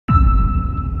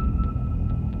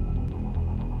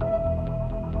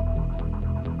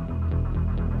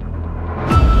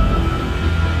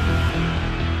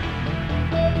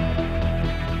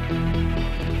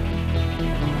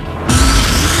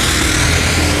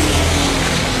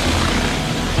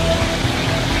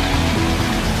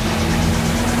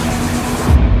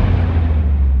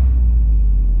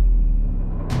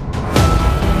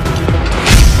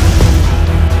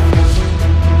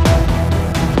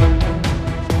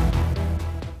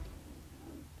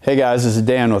Hey guys, this is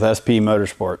Dan with SPE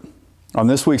Motorsport. On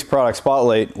this week's product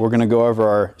spotlight, we're going to go over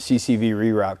our CCV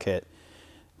Reroute kit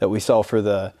that we sell for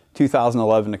the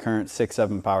 2011 to current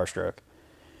 6.7 Powerstroke.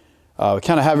 We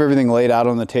kind of have everything laid out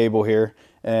on the table here,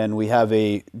 and we have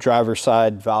a driver's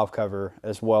side valve cover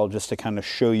as well, just to kind of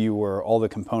show you where all the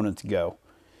components go.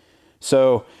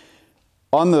 So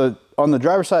on the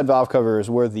driver's side valve cover is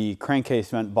where the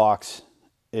crankcase vent box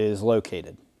is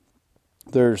located.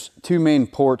 There's two main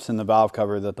ports in the valve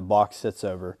cover that the box sits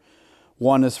over.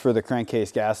 One is for the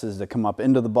crankcase gases that come up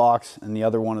into the box, and the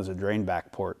other one is a drain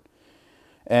back port.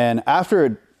 And after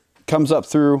it comes up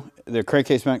through, the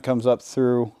crankcase vent comes up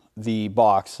through the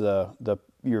box,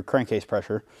 your crankcase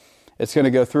pressure, it's going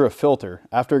to go through a filter.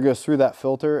 After it goes through that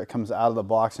filter, it comes out of the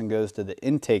box and goes to the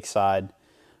intake side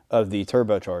of the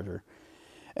turbocharger.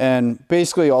 And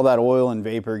basically all that oil and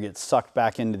vapor gets sucked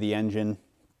back into the engine.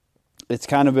 It's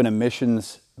kind of an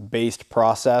emissions-based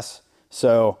process,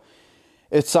 so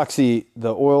it sucks the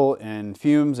oil and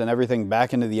fumes and everything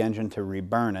back into the engine to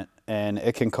reburn it, and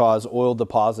it can cause oil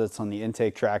deposits on the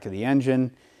intake track of the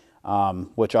engine,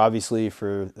 which obviously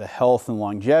for the health and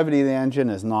longevity of the engine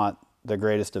is not the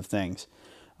greatest of things.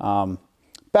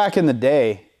 Back in the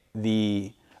day,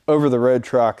 the over-the-road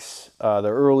trucks, the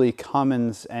early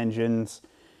Cummins engines,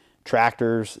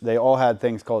 tractors, they all had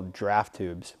things called draft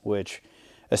tubes, which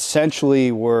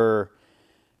essentially were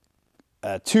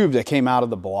a tube that came out of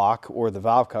the block or the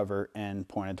valve cover and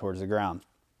pointed towards the ground.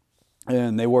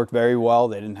 And they worked very well.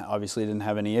 They obviously didn't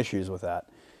have any issues with that.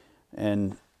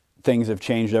 And things have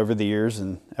changed over the years,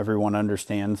 and everyone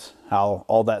understands how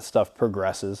all that stuff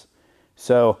progresses.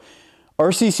 So our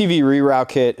CCV Reroute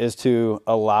kit is to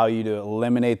allow you to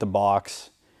eliminate the box.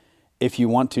 If you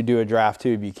want to do a draft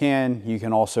tube, you can. You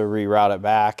can also reroute it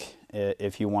back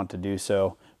if you want to do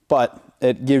so. But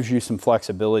it gives you some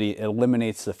flexibility. It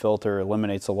eliminates the filter,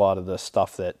 eliminates a lot of the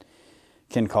stuff that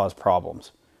can cause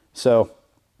problems. So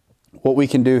what we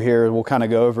can do here is we'll kind of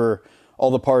go over all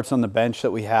the parts on the bench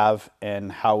that we have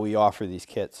and how we offer these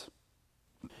kits.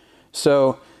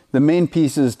 So the main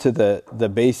pieces to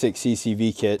the basic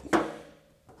CCV kit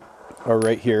are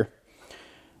right here.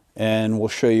 And we'll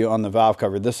show you on the valve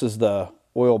cover. This is the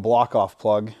oil block off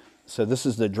plug. So this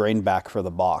is the drain back for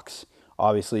the box.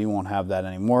 Obviously you won't have that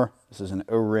anymore. This is an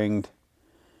O-ringed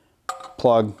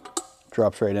plug,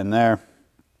 drops right in there.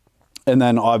 And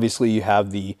then obviously you have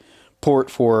the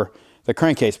port for the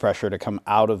crankcase pressure to come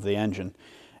out of the engine.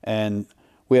 And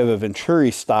we have a Venturi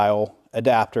style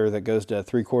adapter that goes to a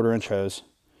 3/4 inch hose.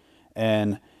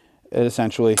 And it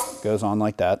essentially goes on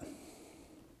like that.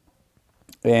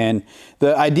 And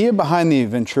the idea behind the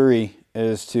Venturi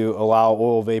is to allow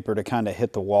oil vapor to kind of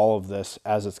hit the wall of this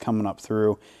as it's coming up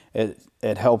through.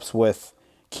 It helps with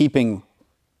keeping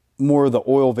more of the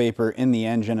oil vapor in the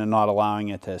engine and not allowing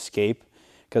it to escape,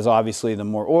 because obviously the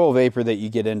more oil vapor that you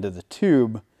get into the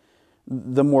tube,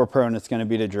 the more prone it's going to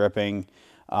be to dripping.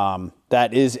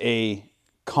 That is a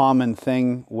common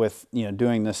thing with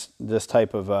doing this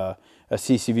type of a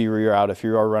CCV reroute. If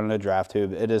you are running a draft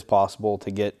tube, it is possible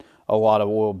to get a lot of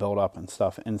oil buildup and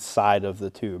stuff inside of the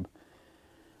tube.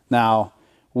 Now,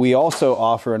 we also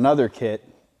offer another kit,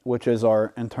 which is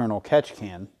our internal catch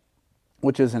can,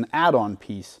 which is an add-on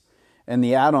piece. And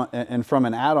the add-on, and from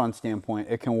an add-on standpoint,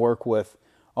 it can work with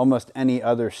almost any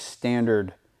other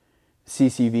standard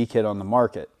CCV kit on the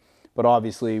market. But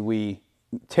obviously we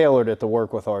tailored it to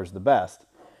work with ours the best.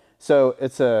 So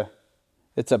it's a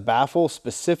baffle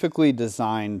specifically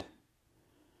designed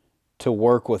to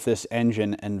work with this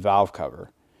engine and valve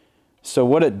cover. So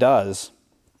what it does,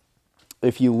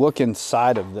 if you look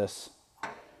inside of this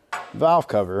valve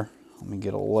cover, let me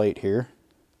get a light here.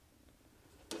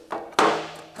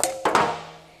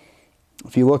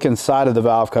 If you look inside of the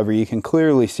valve cover, you can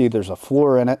clearly see there's a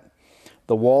floor in it.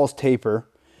 The walls taper,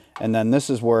 and then this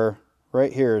is where,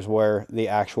 right here is where the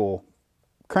actual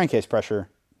crankcase pressure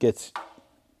gets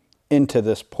into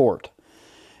this port.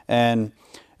 And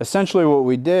essentially what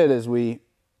we did is we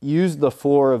used the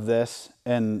floor of this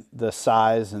and the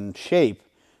size and shape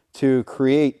to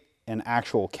create an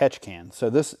actual catch can. So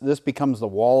this becomes the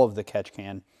wall of the catch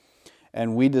can,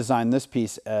 and we designed this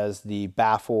piece as the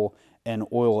baffle and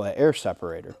oil to air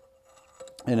separator.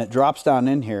 And it drops down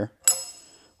in here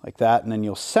like that, and then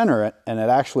you'll center it and it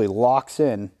actually locks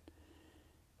in,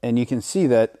 and you can see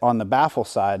that on the baffle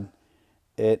side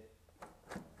it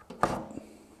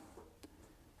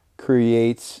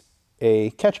creates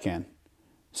a catch can.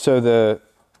 So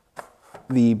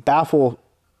the baffle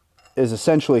is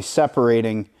essentially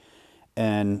separating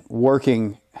and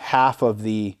working half of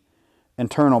the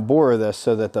internal bore of this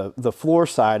so that the floor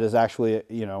side is actually,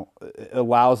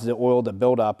 allows the oil to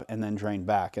build up and then drain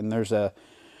back. And there's a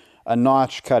a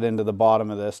notch cut into the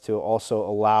bottom of this to also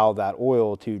allow that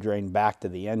oil to drain back to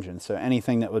the engine. So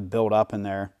anything that would build up in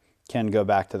there can go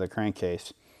back to the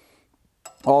crankcase.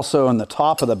 Also in the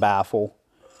top of the baffle,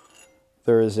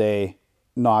 there is a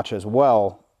notch as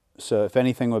well. So if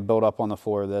anything would build up on the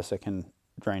floor of this, it can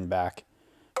drain back.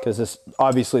 Because this,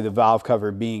 obviously the valve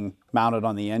cover being mounted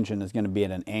on the engine is going to be at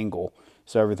an angle.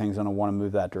 So everything's going to want to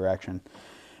move that direction.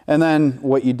 And then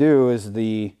what you do is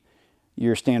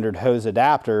your standard hose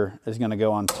adapter is going to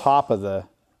go on top of the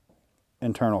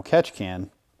internal catch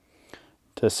can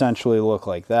to essentially look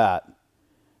like that.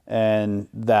 And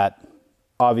that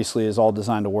obviously is all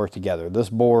designed to work together. This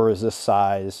bore is this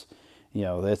size, you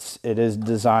know, it is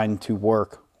designed to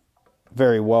work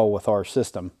very well with our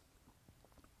system.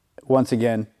 Once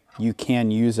again, you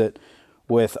can use it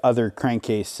with other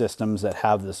crankcase systems that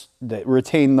have this, that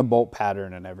retain the bolt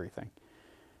pattern and everything.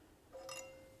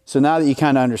 So now that you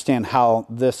kind of understand how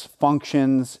this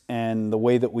functions and the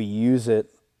way that we use it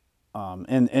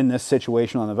in this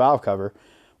situation on the valve cover,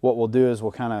 what we'll do is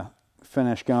we'll kind of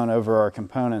finish going over our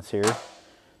components here.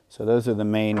 So those are the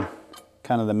main,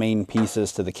 kind of the main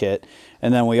pieces to the kit.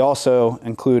 And then we also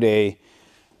include a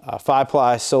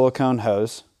 5-ply silicone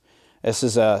hose. This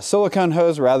is a silicone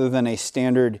hose rather than a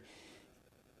standard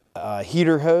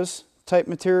heater hose type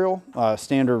material,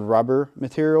 standard rubber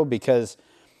material, because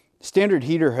standard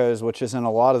heater hose, which is in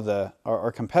a lot of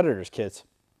our competitors' kits,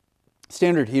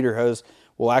 standard heater hose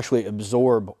will actually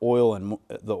absorb oil and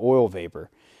the oil vapor,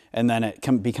 and then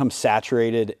it becomes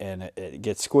saturated and it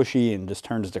gets squishy and just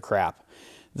turns to crap.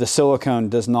 The silicone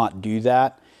does not do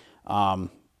that.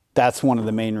 That's one of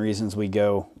the main reasons we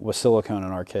go with silicone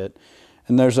in our kit.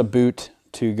 And there's a boot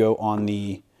to go on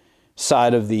the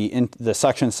side of the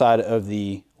suction side of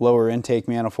the lower intake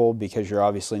manifold, because you're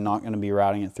obviously not going to be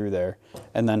routing it through there.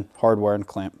 And then hardware and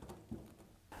clamp.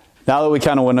 Now that we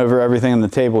kind of went over everything on the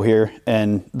table here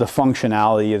and the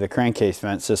functionality of the crankcase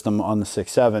vent system on the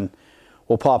 6.7,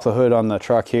 we'll pop the hood on the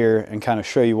truck here and kind of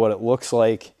show you what it looks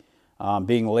like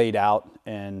being laid out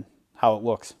and how it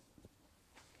looks.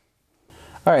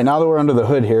 All right, now that we're under the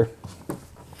hood here,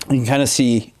 you can kind of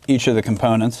see each of the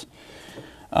components.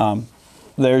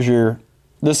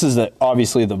 This is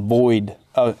obviously the void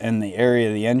in the area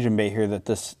of the engine bay here that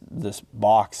this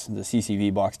box, the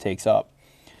CCV box, takes up.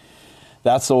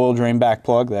 That's the oil drain back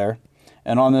plug there.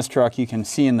 And on this truck, you can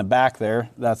see in the back there,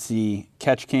 that's the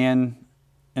catch can,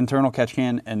 internal catch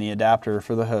can, and the adapter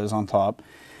for the hose on top.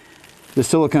 The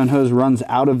silicone hose runs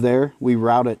out of there. We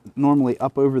route it normally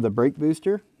up over the brake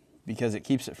booster because it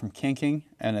keeps it from kinking,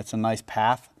 and it's a nice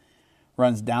path.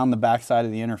 Runs down the backside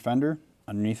of the inner fender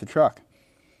underneath the truck.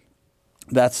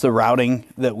 That's the routing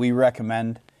that we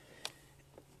recommend,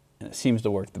 and it seems to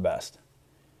work the best.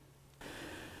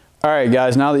 All right,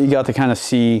 guys, now that you got to kind of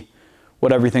see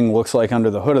what everything looks like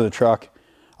under the hood of the truck,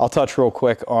 I'll touch real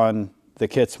quick on the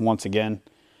kits once again.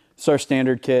 It's our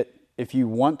standard kit. If you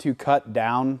want to cut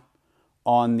down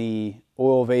on the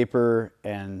oil vapor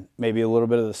and maybe a little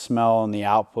bit of the smell and the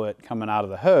output coming out of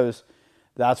the hose,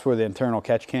 that's where the internal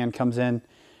catch can comes in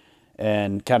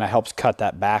and kind of helps cut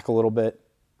that back a little bit.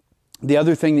 The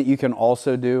other thing that you can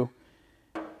also do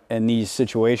in these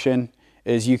situations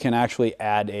is you can actually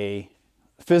add a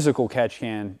physical catch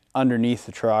can underneath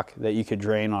the truck that you could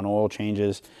drain on oil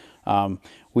changes.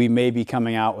 We may be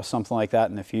coming out with something like that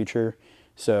in the future,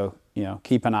 so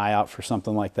keep an eye out for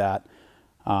something like that.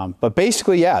 But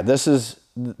basically, yeah, this is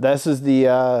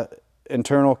the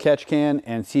internal catch can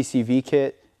and CCV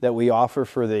kit that we offer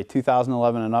for the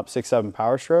 2011 and up 6.7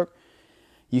 Powerstroke.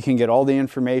 You can get all the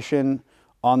information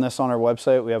on this on our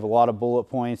website. We have a lot of bullet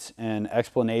points and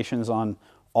explanations on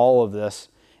all of this.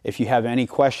 If you have any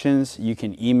questions, you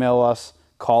can email us,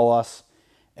 call us,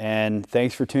 and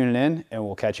thanks for tuning in, and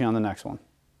we'll catch you on the next one.